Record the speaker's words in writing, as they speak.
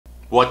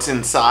what's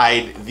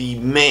inside the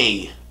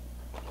May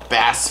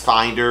Bass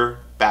Finder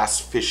Bass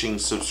Fishing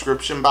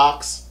subscription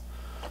box.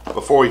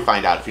 Before we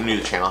find out, if you're new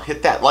to the channel,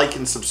 hit that like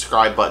and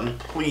subscribe button,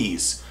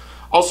 please.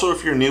 Also,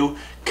 if you're new,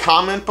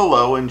 comment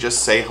below and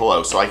just say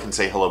hello so I can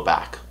say hello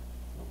back.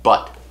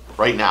 But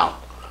right now,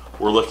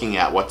 we're looking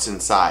at what's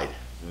inside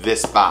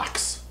this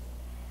box.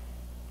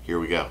 Here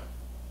we go.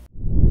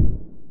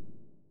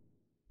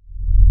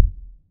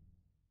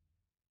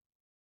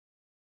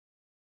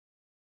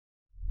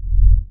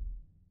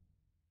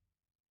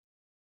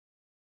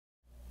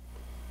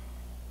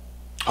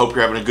 Hope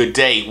you're having a good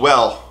day.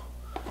 Well,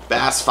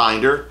 Bass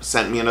Finder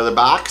sent me another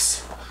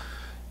box.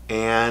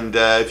 And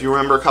if you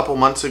remember a couple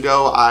months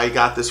ago, I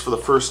got this for the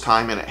first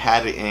time and it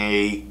had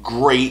a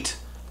great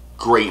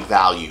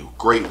value.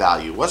 Great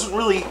value. Wasn't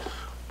really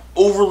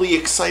overly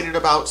excited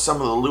about some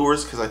of the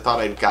lures because I thought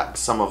I'd gotten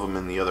some of them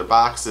in the other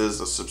boxes,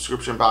 the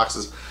subscription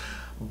boxes.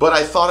 But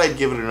I thought I'd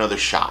give it another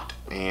shot.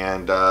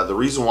 And the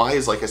reason why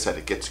is, like I said,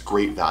 it gets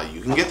great value.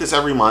 You can get this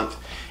every month.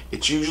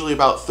 It's usually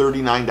about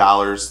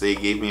 $39. They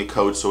gave me a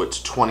code, so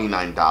it's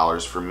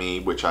 $29 for me,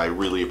 which I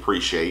really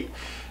appreciate.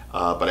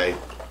 But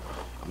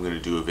I'm going to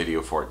do a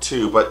video for it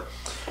too. But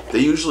they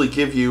usually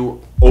give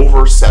you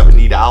over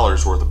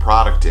 $70 worth of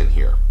product in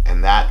here,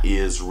 and that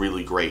is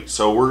really great.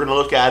 So we're going to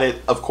look at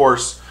it, of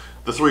course,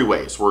 the three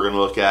ways. We're going to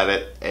look at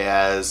it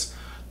as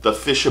the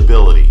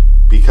fishability,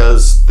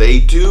 because they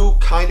do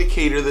kind of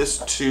cater this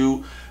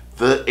to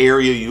the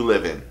area you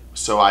live in.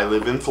 So I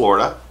live in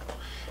Florida,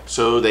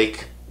 so they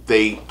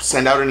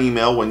send out an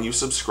email when you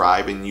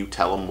subscribe and you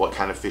tell them what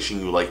kind of fishing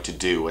you like to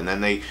do, and then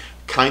they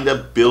kind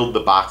of build the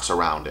box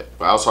around it.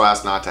 But I also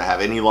ask not to have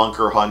any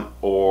lunker hunt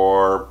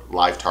or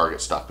live target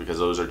stuff, because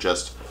those are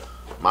just,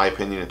 in my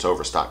opinion, it's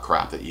overstock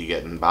crap that you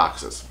get in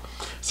boxes.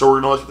 So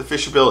we're going to look at the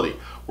fishability.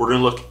 We're going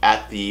to look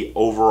at the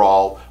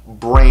overall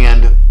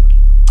brand,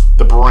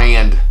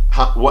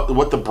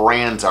 what the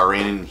brands are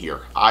in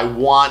here. I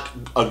want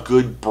a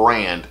good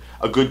brand,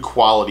 a good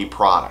quality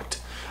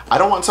product. I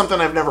don't want something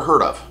I've never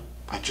heard of.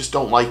 I just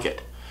don't like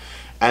it.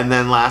 And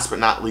then last but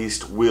not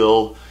least,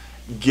 we'll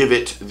give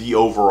it the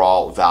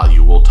overall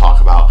value. We'll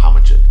talk about how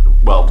much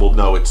we'll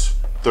know it's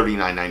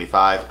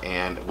 $39.95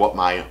 and what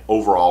my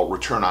overall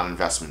return on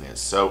investment is.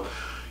 So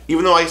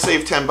even though I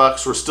saved 10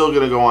 bucks, we're still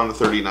gonna go on to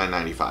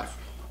 $39.95.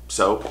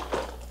 So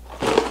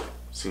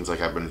seems like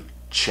I've been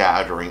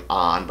chattering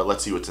on, but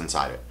let's see what's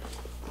inside it.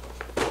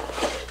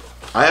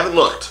 I haven't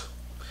looked.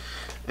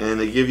 And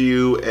they give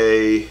you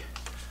a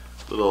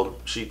little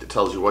sheet that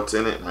tells you what's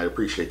in it, and I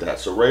appreciate that.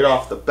 So right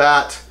off the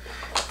bat,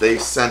 they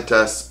sent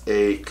us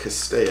a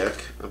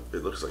Castaic. It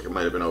looks like it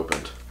might have been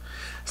opened.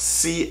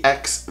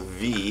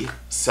 CXV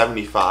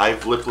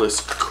 75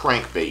 lipless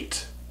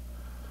crankbait.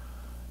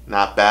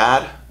 Not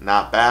bad,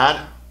 not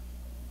bad.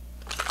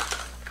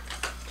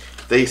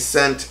 They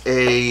sent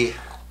a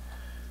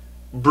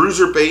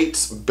Bruiser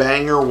Baits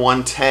Banger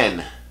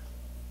 110.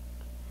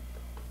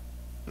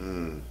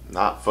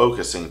 Not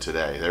focusing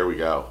today. There we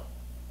go.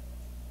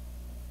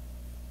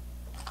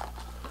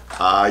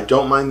 I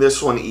don't mind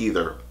this one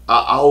either.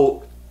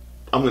 I'm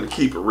going to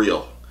keep it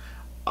real.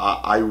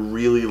 I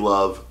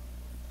love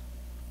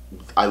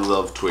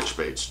twitch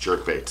baits,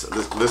 jerk baits.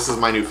 This is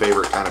my new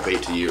favorite kind of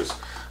bait to use.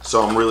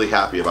 So I'm really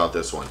happy about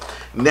this one.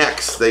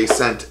 Next, they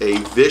sent a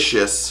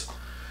Vicious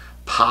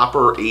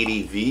Popper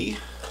 80V.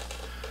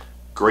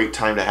 Great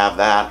time to have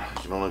that.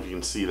 I don't know if you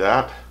can see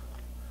that.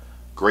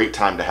 Great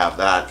time to have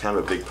that. Kind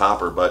of a big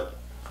popper, but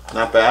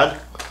not bad.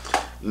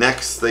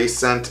 Next, they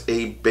sent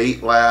a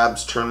Bait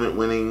Labs tournament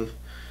winning.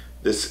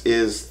 This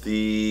is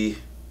the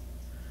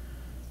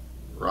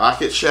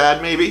Rocket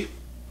Shad, maybe?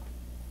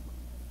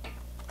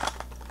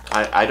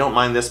 I don't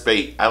mind this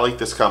bait. I like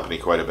this company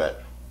quite a bit.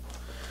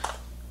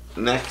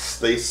 Next,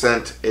 they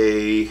sent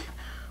a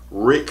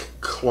Rick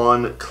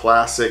Clunn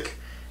Classic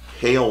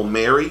Hail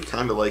Mary,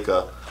 kind of like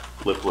a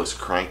lipless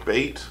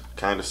crankbait,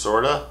 kind of,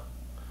 sorta.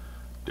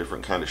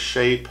 Different kind of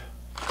shape.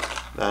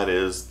 That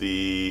is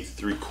the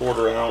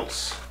 3/4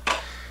 ounce.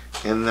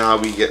 And now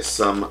we get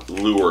some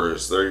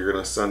lures. They're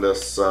going to send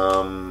us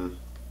some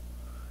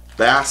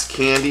Bass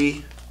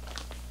Candy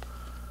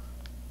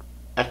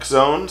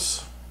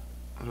X-Zones.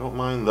 I don't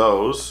mind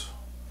those.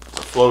 It's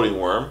a floating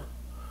worm.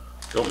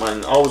 Don't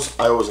mind. I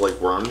always like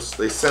worms.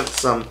 They sent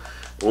some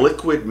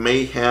Liquid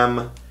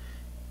Mayhem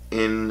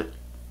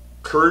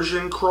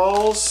Incursion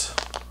Crawls.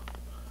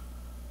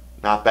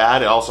 Not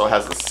bad. It also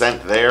has the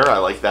scent there. I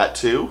like that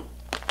too.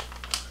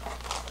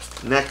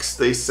 Next,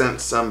 they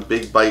sent some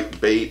Big Bite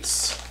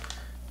Baits.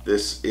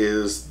 This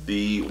is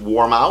the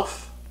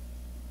Warmouth.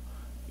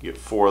 You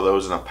get 4 of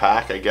those in a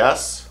pack, I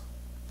guess.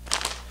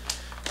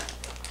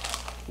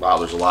 Wow,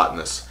 there's a lot in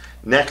this.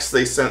 Next,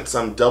 they sent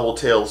some Double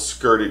Tail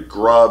Skirted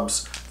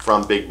Grubs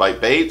from Big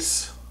Bite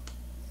Baits.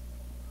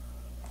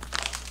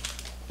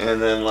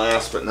 And then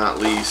last but not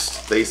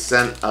least, they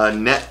sent a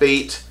net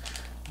bait,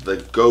 the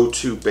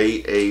go-to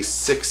bait, a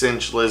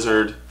 6-inch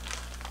lizard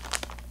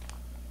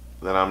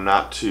that I'm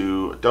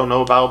don't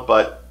know about,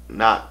 but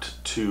not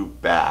too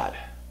bad.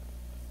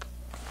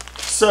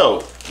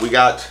 So we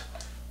got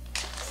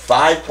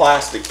 5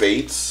 plastic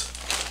baits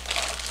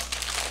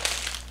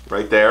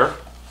right there.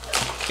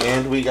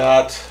 And we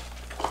got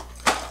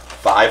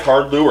 5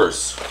 hard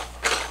lures.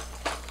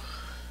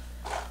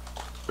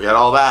 We got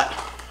all that.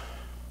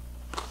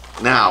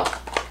 Now,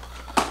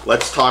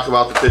 let's talk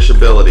about the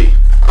fishability.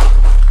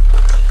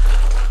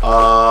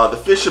 The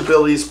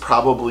fishability is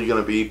probably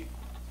going to be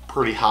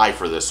pretty high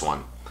for this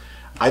one.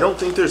 I don't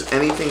think there's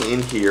anything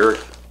in here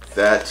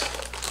that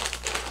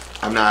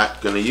I'm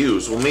not going to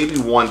use. Well, maybe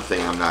one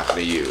thing I'm not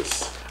going to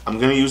use. I'm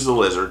going to use the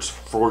lizards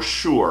for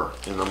sure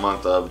in the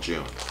month of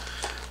June.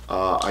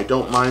 I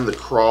don't mind the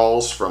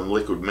crawls from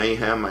Liquid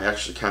Mayhem. I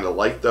actually kind of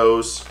like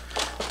those.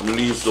 I'm going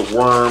to use the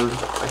worm.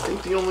 I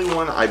think the only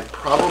one I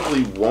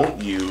probably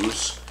won't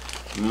use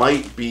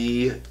might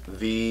be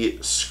the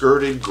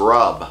skirted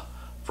grub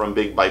from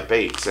Big Bite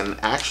Baits. And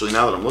actually,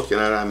 now that I'm looking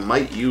at it, I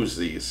might use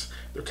these.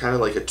 They're kind of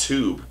like a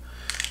tube.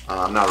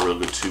 I'm not a real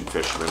good tube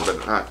fisherman,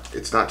 but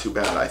it's not too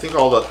bad. I think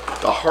all the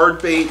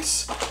hard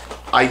baits,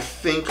 I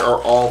think,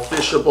 are all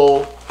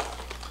fishable.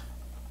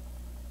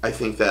 I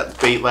think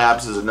that Bait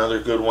Labs is another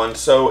good one.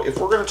 So if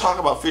we're going to talk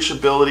about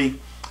fishability,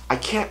 I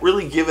can't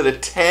really give it a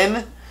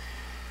 10,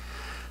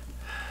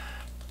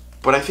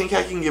 but I think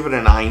I can give it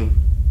a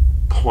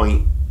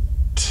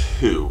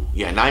 9.2.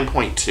 Yeah,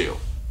 9.2.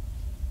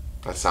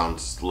 That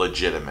sounds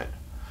legitimate.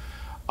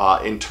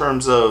 In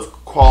terms of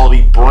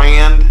quality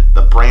brand,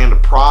 the brand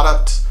of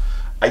product,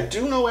 I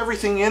do know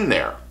everything in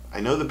there. I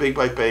know the Big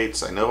Bite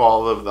Baits. I know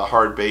all of the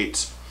hard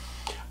baits.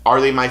 Are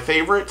they my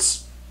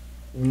favorites?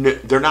 No,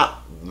 they're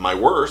not my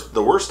worst,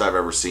 the worst I've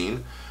ever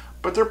seen,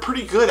 but they're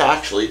pretty good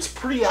actually. It's a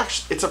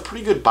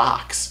pretty good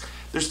box.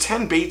 There's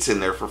 10 baits in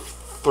there for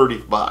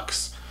 30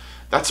 bucks.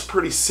 That's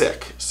pretty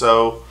sick.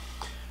 So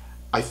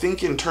I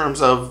think in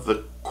terms of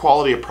the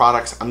quality of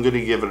products, I'm going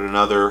to give it a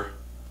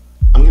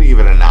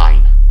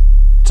 9.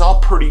 It's all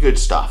pretty good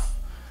stuff.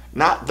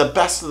 Not the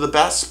best of the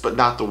best, but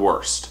not the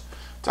worst.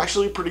 It's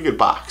actually a pretty good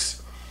box.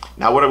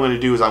 Now what I'm going to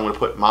do is I'm going to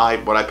put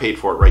what I paid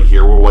for it right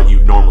here, or what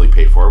you normally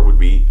pay for it would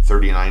be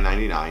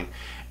 $39.99,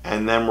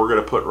 and then we're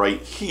going to put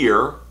right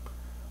here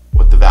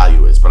what the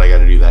value is. But I got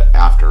to do that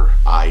after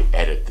I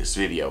edit this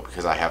video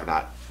because I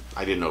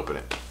didn't open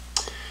it.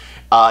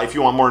 If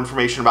you want more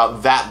information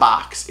about that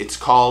box, it's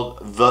called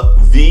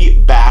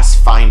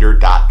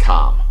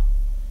thebassfinder.com.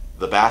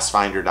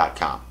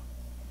 Thebassfinder.com.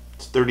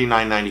 It's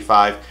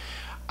 $39.95.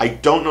 I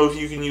don't know if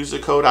you can use the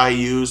code I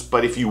use,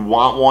 but if you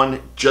want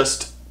one,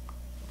 just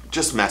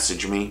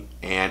message me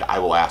and I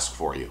will ask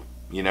for you.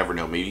 You never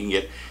know.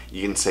 Maybe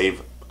you can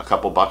save a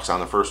couple bucks on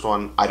the first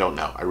one. I don't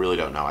know. I really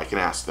don't know. I can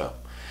ask though.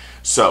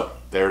 So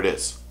there it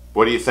is.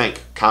 What do you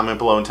think? Comment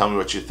below and tell me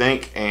what you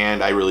think,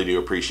 and I really do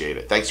appreciate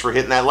it. Thanks for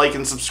hitting that like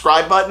and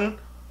subscribe button.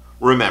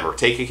 Remember,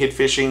 take a kid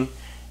fishing,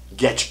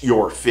 get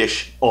your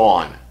fish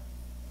on.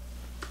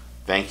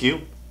 Thank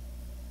you,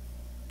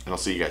 and I'll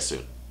see you guys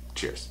soon.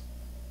 Cheers.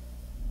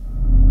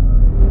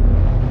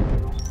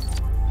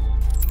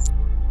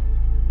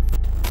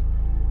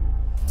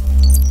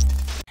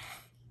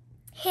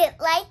 Hit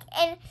like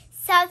and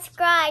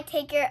subscribe.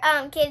 Take your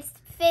kids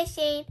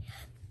fishing.